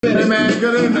Hey man,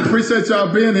 good evening. Appreciate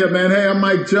y'all being here, man. Hey, I'm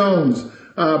Mike Jones,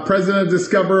 President of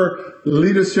Discover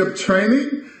Leadership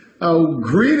Training.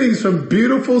 Greetings from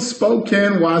beautiful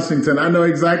Spokane, Washington. I know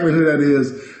exactly who that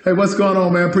is. Hey, what's going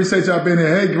on, man? Appreciate y'all being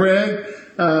here. Hey, Greg,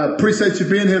 appreciate you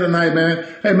being here tonight, man.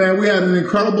 Hey, man, we had an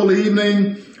incredible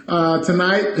evening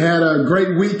tonight. Had a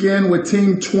great weekend with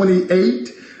Team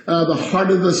 28. The Heart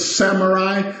of the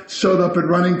Samurai showed up at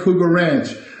Running Cougar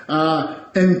Ranch.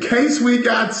 In case we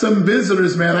got some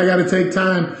visitors, man, I got to take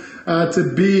time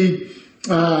to be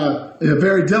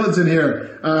very diligent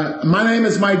here. My name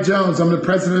is Mike Jones. I'm the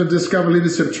president of Discover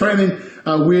Leadership Training.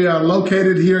 We are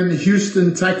located here in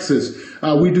Houston, Texas.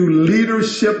 We do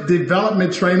leadership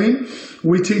development training.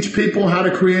 We teach people how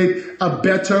to create a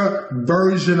better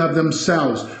version of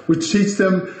themselves. We teach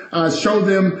them, show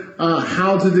them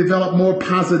how to develop more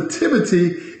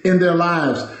positivity in their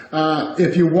lives.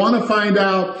 If you want to find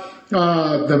out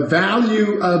the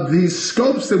value of these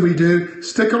scopes that we do,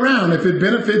 stick around. If it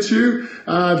benefits you,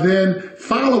 then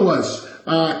follow us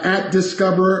at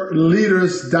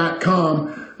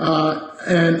discoverleaders.com.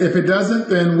 And if it doesn't,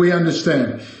 then we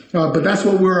understand. But that's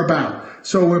what we're about.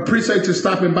 So we appreciate you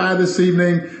stopping by this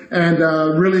evening and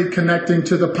really connecting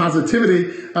to the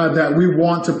positivity that we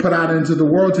want to put out into the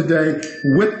world today,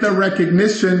 with the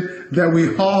recognition that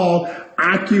we all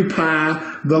occupy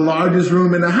the largest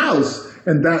room in the house.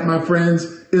 And that, my friends,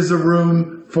 is a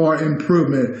room for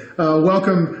improvement.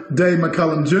 Welcome, Dave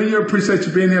McCullum Jr. Appreciate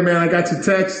you being here, man. I got your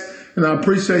text, and I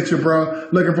appreciate you, bro.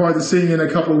 Looking forward to seeing you in a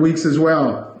couple of weeks as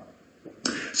well.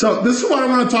 So this is what I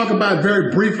want to talk about very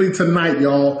briefly tonight,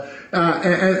 y'all.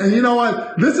 And you know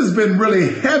what? This has been really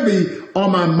heavy on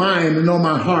my mind and on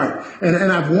my heart.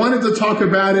 And I've wanted to talk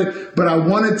about it, but I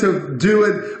wanted to do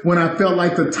it when I felt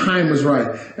like the time was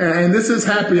right. And this is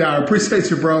happy hour. Appreciate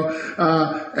you, bro. So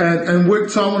I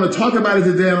want to talk about it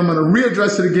today, and I'm going to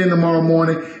readdress it again tomorrow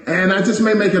morning. And I just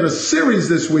may make it a series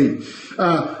this week.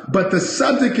 But the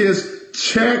subject is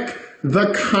check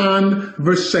the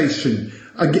conversation.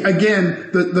 Again,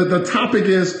 the topic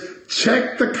is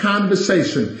check the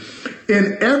conversation.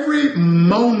 In every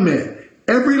moment,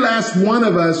 every last one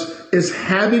of us is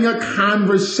having a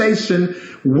conversation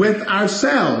with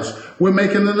ourselves. We're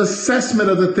making an assessment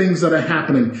of the things that are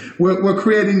happening. We're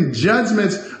creating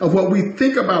judgments of what we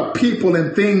think about people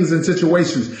and things and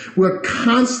situations. We're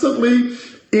constantly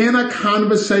in a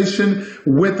conversation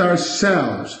with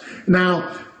ourselves.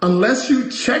 Now, unless you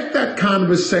check that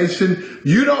conversation,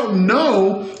 you don't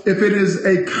know if it is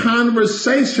a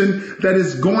conversation that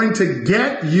is going to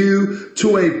get you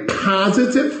to a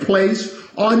positive place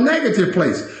or a negative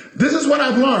place. This is what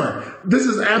I've learned. This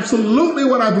is absolutely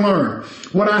what I've learned.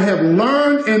 What I have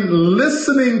learned in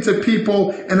listening to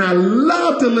people, and I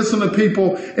love to listen to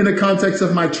people in the context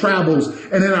of my travels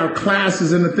and in our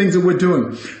classes and the things that we're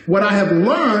doing. What I have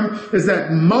learned is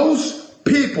that most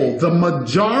people, the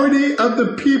majority of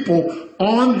the people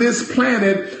on this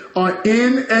planet, are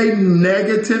in a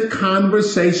negative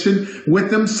conversation with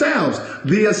themselves.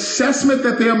 The assessment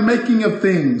that they're making of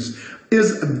things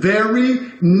is very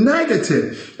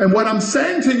negative. And what I'm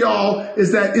saying to y'all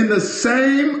is that in the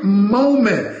same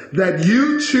moment that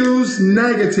you choose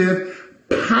negative,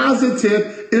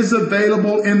 positive is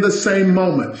available in the same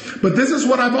moment. But this is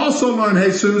what I've also learned,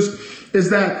 Jesus, is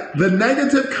that the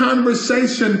negative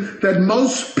conversation that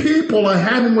most people are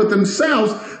having with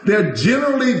themselves, they're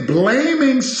generally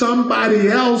blaming somebody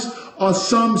else or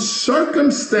some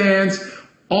circumstance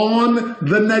on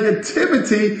the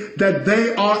negativity that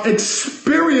they are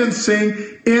experiencing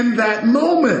in that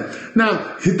moment.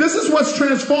 Now, this is what's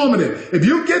transformative. If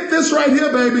you get this right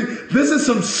here, baby, this is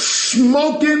some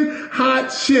smoking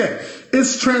hot shit.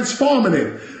 It's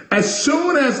transformative. As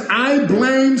soon as I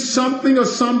blame something or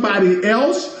somebody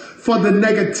else for the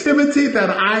negativity that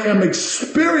I am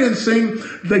experiencing,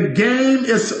 the game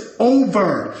is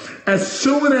over. As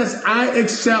soon as I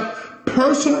accept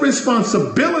personal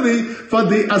responsibility for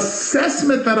the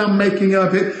assessment that I'm making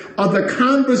of it, or the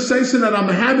conversation that I'm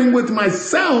having with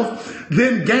myself,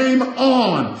 then game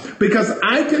on. Because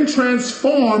I can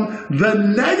transform the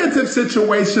negative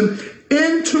situation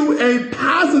into a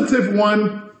positive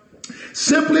one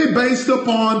simply based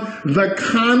upon the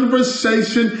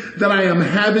conversation that I am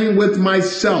having with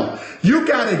myself. You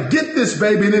got to get this,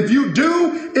 baby. And if you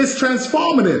do, it's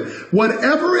transformative.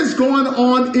 Whatever is going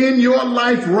on in your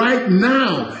life right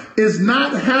now is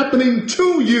not happening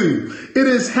to you. It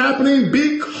is happening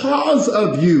because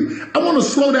of you. I want to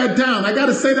slow that down. I got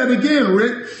to say that again,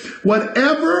 Rick.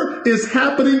 Whatever is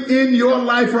happening in your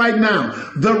life right now,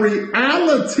 the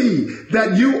reality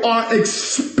that you are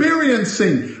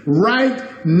experiencing right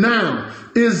now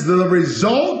is the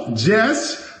result,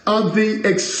 Jess, of the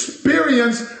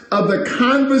experience of the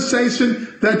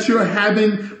conversation that you're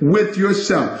having with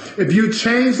yourself. If you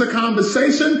change the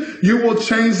conversation, you will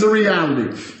change the reality.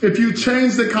 If you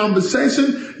change the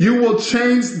conversation, you will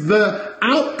change the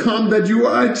outcome that you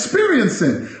are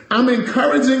experiencing. I'm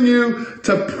encouraging you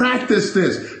to practice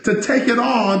this, to take it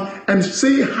on and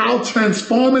see how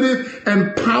transformative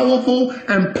and powerful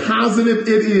and positive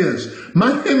it is.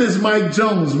 My name is Mike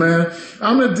Jones, man.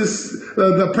 I'm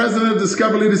the president of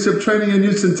Discover Leadership Training in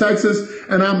Houston, Texas,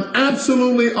 and I'm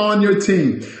absolutely on your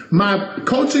team. My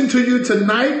coaching to you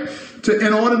tonight,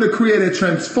 in order to create a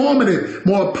transformative,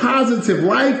 more positive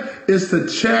life, is to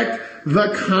check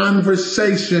the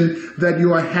conversation that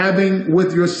you are having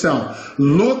with yourself.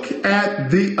 Look at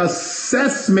the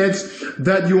assessments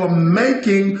that you are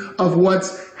making of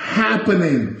what's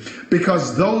happening,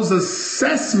 because those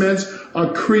assessments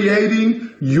are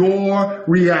creating your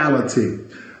reality.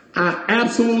 I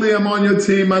absolutely am on your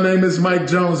team. My name is Mike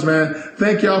Jones, man.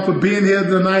 Thank y'all for being here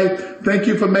tonight. Thank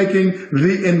you for making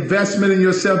the investment in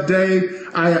yourself, Dave.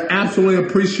 I absolutely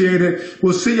appreciate it.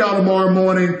 We'll see y'all tomorrow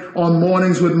morning on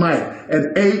Mornings with Mike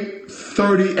at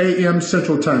 8:30 a.m.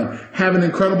 Central Time. Have an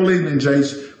incredible evening,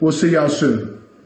 Jace. We'll see y'all soon.